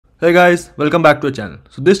Hey guys, welcome back to our channel.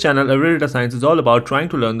 So this channel, Everyday Data Science, is all about trying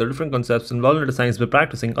to learn the different concepts involved in data science by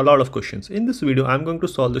practicing a lot of questions. In this video, I'm going to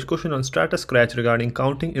solve this question on Stratascratch regarding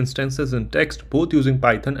counting instances in text, both using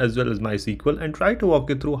Python as well as MySQL, and try to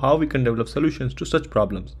walk you through how we can develop solutions to such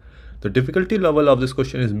problems. The difficulty level of this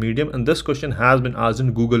question is medium, and this question has been asked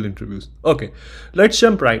in Google interviews. Okay, let's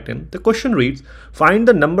jump right in. The question reads, find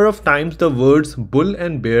the number of times the words bull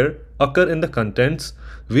and bear occur in the contents.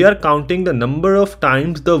 We are counting the number of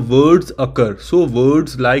times the words occur. So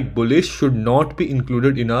words like bullish should not be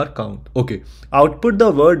included in our count. Okay, output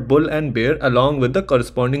the word bull and bear along with the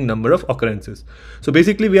corresponding number of occurrences. So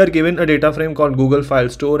basically we are given a data frame called Google File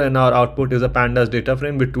Store, and our output is a pandas data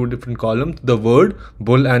frame with two different columns, the word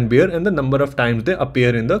bull and bear and the number of times they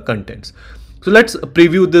appear in the contents. So let's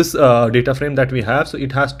preview this data frame that we have. So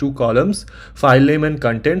it has two columns, file name and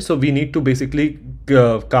content. So we need to basically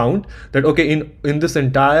count that, okay, in this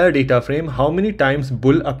entire data frame, how many times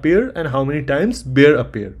bull appear and how many times bear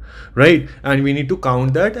appear, right? And we need to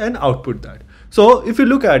count that and output that. So if you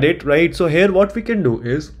look at it, right, so here what we can do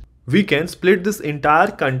is we can split this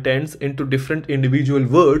entire contents into different individual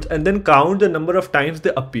words and then count the number of times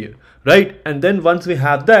they appear, right? And then once we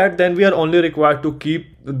have that, then we are only required to keep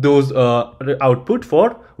those output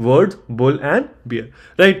for words bull and bear,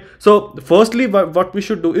 right? So firstly, what we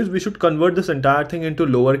should do is we should convert this entire thing into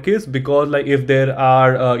lowercase, because like if there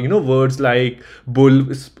are words like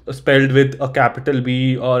bull spelled with a capital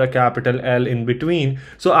B or a capital L in between,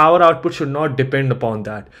 so our output should not depend upon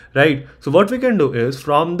that, right? So what we can do is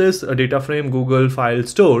from this data frame Google File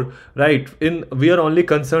Store, right, we are only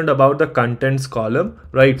concerned about the contents column,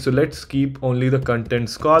 right? So let's keep only the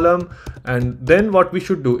contents column, and then what we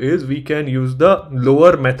should do is we can use the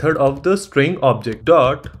lower method of the string object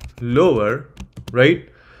dot lower, right?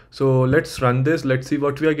 So let's run this, let's see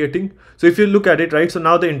what we are getting. So if you look at it, right, so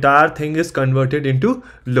now the entire thing is converted into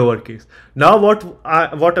lowercase. Now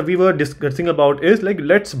what we were discussing about is like,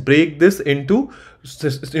 let's break this into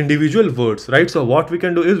individual words, right? So what we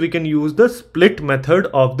can do is we can use the split method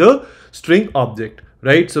of the string object,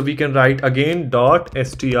 right? So we can write again dot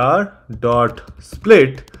str dot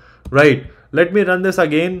split, right? Let me run this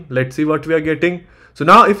again. Let's see what we are getting. So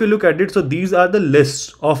now if you look at it, so these are the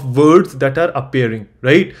lists of words that are appearing,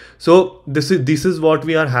 right? So this is what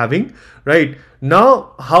we are having, right?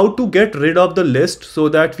 Now how to get rid of the list so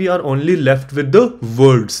that we are only left with the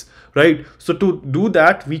words, right? So to do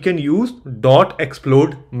that, we can use dot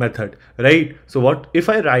explode method, right? So what if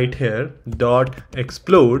I write here dot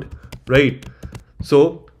explode, right?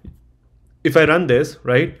 So if I run this,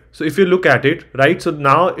 right, so if you look at it, right, so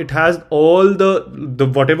now it has all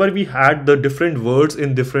the whatever we had, the different words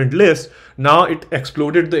in different lists, now it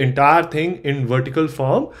exploded the entire thing in vertical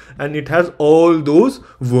form and it has all those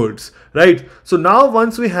words, right? So now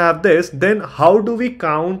once we have this, then how do we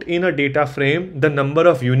count in a data frame the number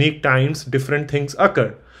of unique times different things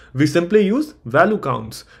occur? We simply use value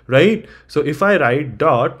counts, right? So if I write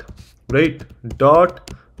dot, right, dot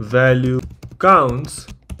value counts,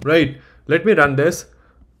 right, let me run this.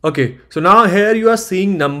 Okay, so now here you are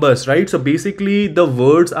seeing numbers, right? So basically the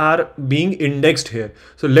words are being indexed here.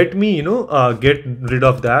 So let me get rid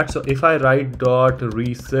of that. So if I write dot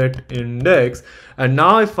reset index, and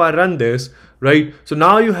now if I run this, right, so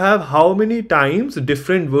now you have how many times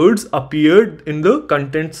different words appeared in the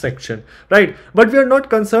content section, right? But we are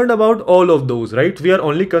not concerned about all of those, right? We are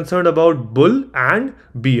only concerned about bull and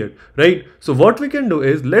bear, right? So what we can do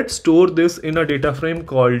is let's store this in a data frame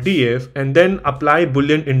called df and then apply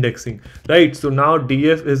boolean indexing, right? So now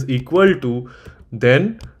df is equal to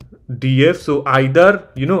then df, so either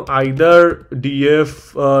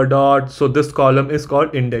df dot, so this column is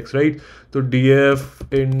called index, right? So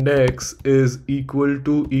df index is equal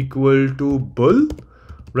to bull,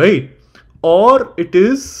 right? Or it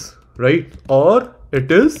is, right, or it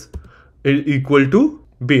is equal to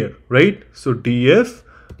bear, right? So df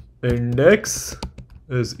index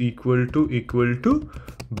is equal to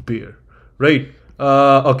bear, right?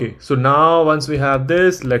 Okay, so now once we have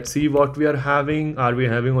this, let's see what we are having. Are we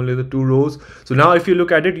having only the two rows? So now if you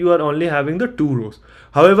look at it, you are only having the two rows.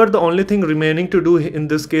 However, the only thing remaining to do in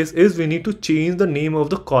this case is we need to change the name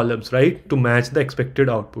of the columns, right, to match the expected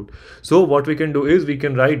output. So what we can do is we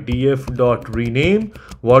can write df dot rename.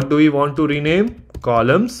 What do we want to rename?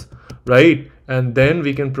 Columns, right? And then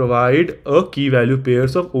we can provide a key value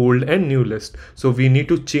pairs of old and new list. So we need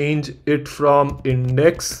to change it from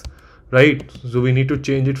index, right? So we need to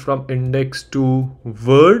change it from index to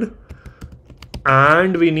word,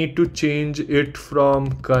 and we need to change it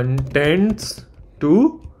from contents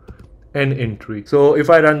to an entry. So if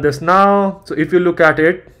I run this now, so if you look at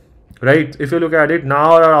it, right? If you look at it,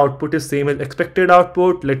 now our output is same as expected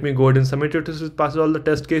output. Let me go ahead and submit it to pass all the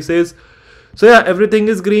test cases. So yeah, everything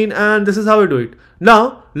is green, and this is how we do it.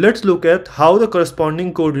 Now let's look at how the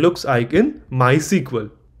corresponding code looks like in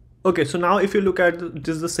MySQL. Okay, so now if you look at it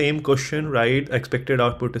is the same question, right? Expected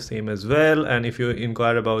output is same as well, and if you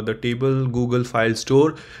inquire about the table Google file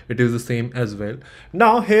store, it is the same as well.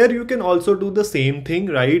 Now here you can also do the same thing,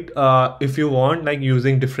 right? If you want, like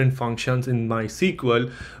using different functions in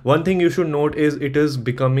MySQL. One thing you should note is it is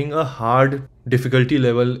becoming a hard difficulty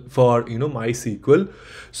level for MySQL.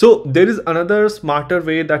 So there is another smarter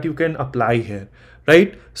way that you can apply here,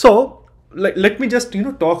 right? So let me just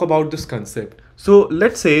talk about this concept. So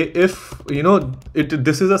let's say if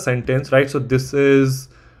this is a sentence, right? So this is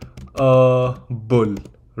a bull,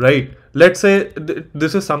 right? Let's say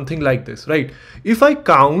this is something like this, right? If I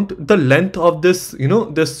count the length of this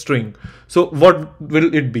this string, so what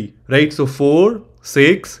will it be, right? So 4,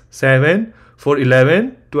 6, 7, 4,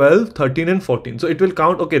 11, 12, 13 and 14. So it will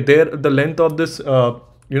count, okay, there the length of this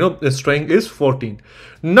the string is 14.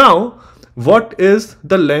 Now what is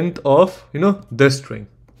the length of this string,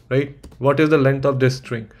 right? What is the length of this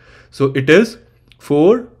string? So it is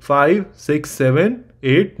 4, 5, 6, 7,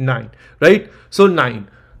 8, 9, right? So 9.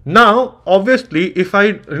 Now obviously if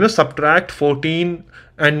I subtract 14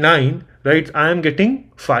 and 9, right, I am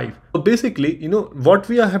getting 5. So basically what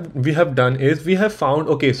we have done is we have found,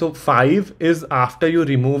 okay, so 5 is after you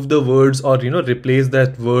remove the words or replace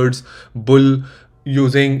that words bull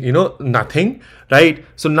using nothing, right?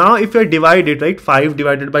 So now if I divide it, right, 5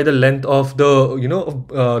 divided by the length of the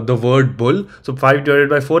the word bull, so 5 divided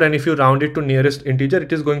by 4, and if you round it to nearest integer,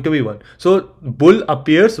 it is going to be 1. So bull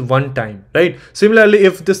appears one time, right? Similarly,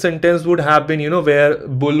 if this sentence would have been where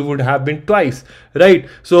bull would have been twice, right?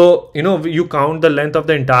 So you count the length of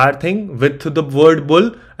the entire thing with the word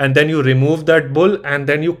bull, and then you remove that bull, and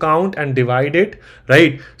then you count and divide it,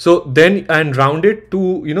 right? So then and round it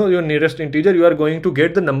to your nearest integer, you are going to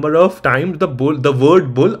get the number of times the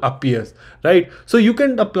word bull appears, right? So you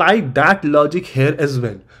can apply that logic here as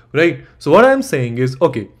well, right? So what I'm saying is,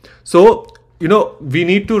 okay, so we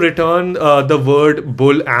need to return the word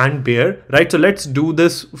bull and bear, right? So let's do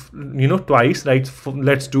this twice, right?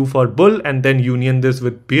 Let's do for bull and then union this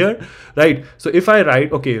with bear, right? So if I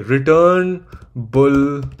write, okay, return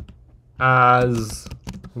bull as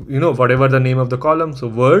whatever the name of the column, so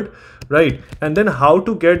word, right? And then how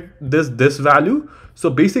to get this value? So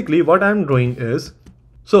basically what I'm doing is,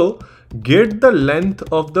 so get the length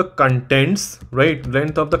of the contents, right?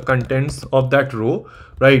 Length of the contents of that row,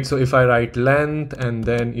 right? So if I write length and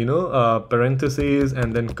then parentheses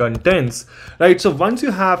and then contents, right? So once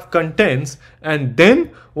you have contents, and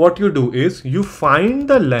then what you do is you find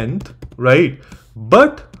the length, right?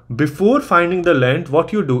 But before finding the length,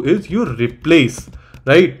 what you do is you replace,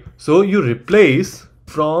 right? So you replace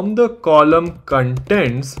from the column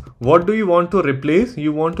contents. What do you want to replace?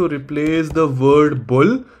 You want to replace the word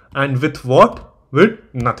bull, and with what? With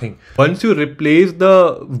nothing. Once you replace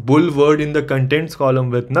the bull word in the contents column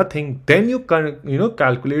with nothing, then you can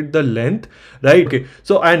calculate the length, right? Okay,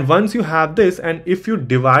 so and once you have this, and if you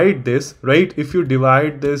divide this, right, if you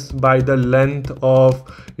divide this by the length of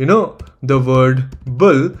the word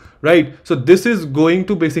bull, right, so this is going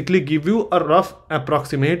to basically give you a rough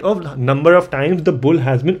approximate of number of times the bull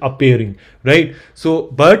has been appearing, right? So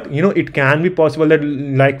but it can be possible that,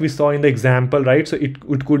 like we saw in the example, right, so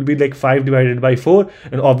it could be like 5 divided by 4,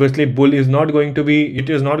 and obviously bull is not going to be, it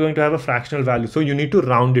is not going to have a fractional value, so you need to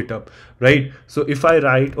round it up, right? So if I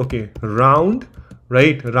write, okay, round,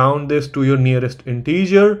 right, round this to your nearest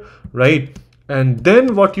integer, right? And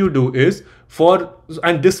then what you do is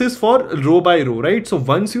and this is for row by row, right? So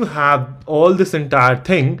once you have all this entire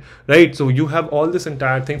thing, right, so you have all this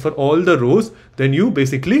entire thing for all the rows, then you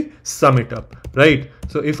basically sum it up, right?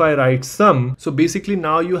 So if I write sum, so basically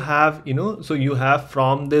now you have so you have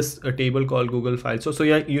from this table called Google file. So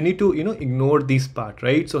yeah, you need to ignore this part,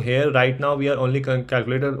 right? So here right now we are only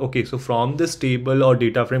calculated, okay, so from this table or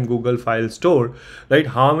data frame Google file store, right,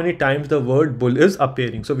 how many times the word bull is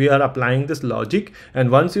appearing. So we are applying this logic,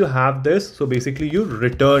 and once you have this, so basically you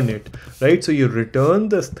return it, right? So you return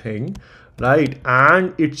this thing, right,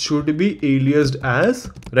 and it should be aliased as,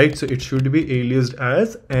 right, so it should be aliased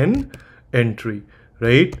as an entry,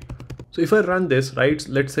 right? So if I run this, right,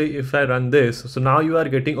 let's say if I run this, so now you are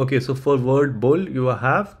getting, okay, so for word bull you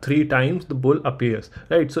have 3 times the bull appears,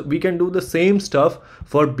 right? So we can do the same stuff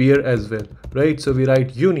for bear as well, right? So we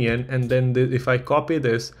write union, and then if I copy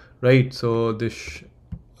this, right, so this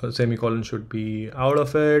semicolon should be out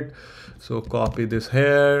of it, so copy this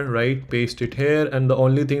here, right, paste it here, and the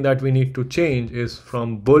only thing that we need to change is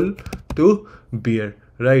from bull to bear,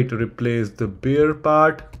 right? Replace the beer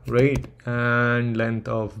part, right? And length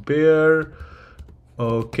of beer.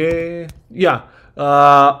 Okay, yeah.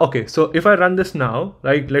 Okay, so if I run this now,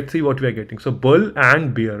 right, let's see what we are getting. So bull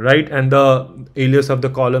and beer, right? And the alias of the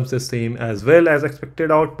columns is same as well as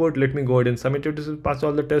expected output. Let me go ahead and submit it to pass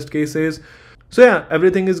all the test cases. So yeah,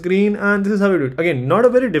 everything is green, and this is how we do it. Again, not a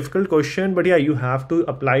very difficult question, but yeah, you have to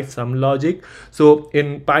apply some logic. So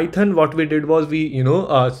in Python, what we did was we,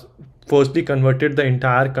 firstly converted the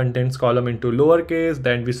entire contents column into lowercase,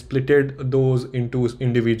 then we splitted those into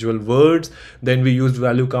individual words, then we used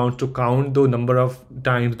value count to count the number of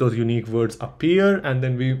times those unique words appear, and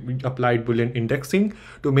then we applied Boolean indexing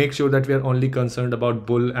to make sure that we are only concerned about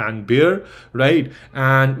bull and bear, right?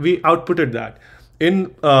 And we outputted that. In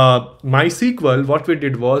MySQL, what we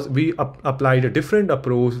did was we applied a different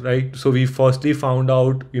approach, right? So we firstly found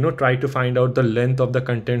out, tried to find out the length of the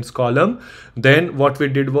contents column. Then what we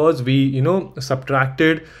did was we,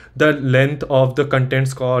 subtracted the length of the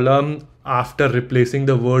contents column after replacing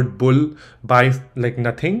the word bull by like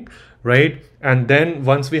nothing, right? And then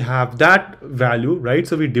once we have that value, right,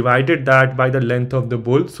 so we divided that by the length of the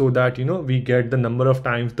bull so that, we get the number of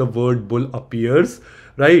times the word bull appears,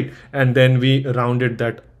 right? And then we rounded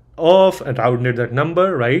that off and rounded that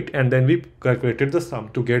number, right? And then we calculated the sum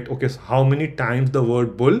to get, okay, so how many times the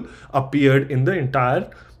word bull appeared in the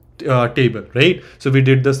entire table, right? So we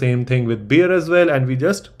did the same thing with beer as well, and we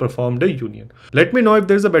just performed a union. Let me know if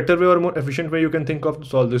there's a better way or more efficient way you can think of to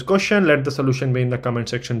solve this question. Let the solution be in the comment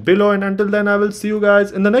section below, and until then I will see you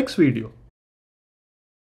guys in the next video.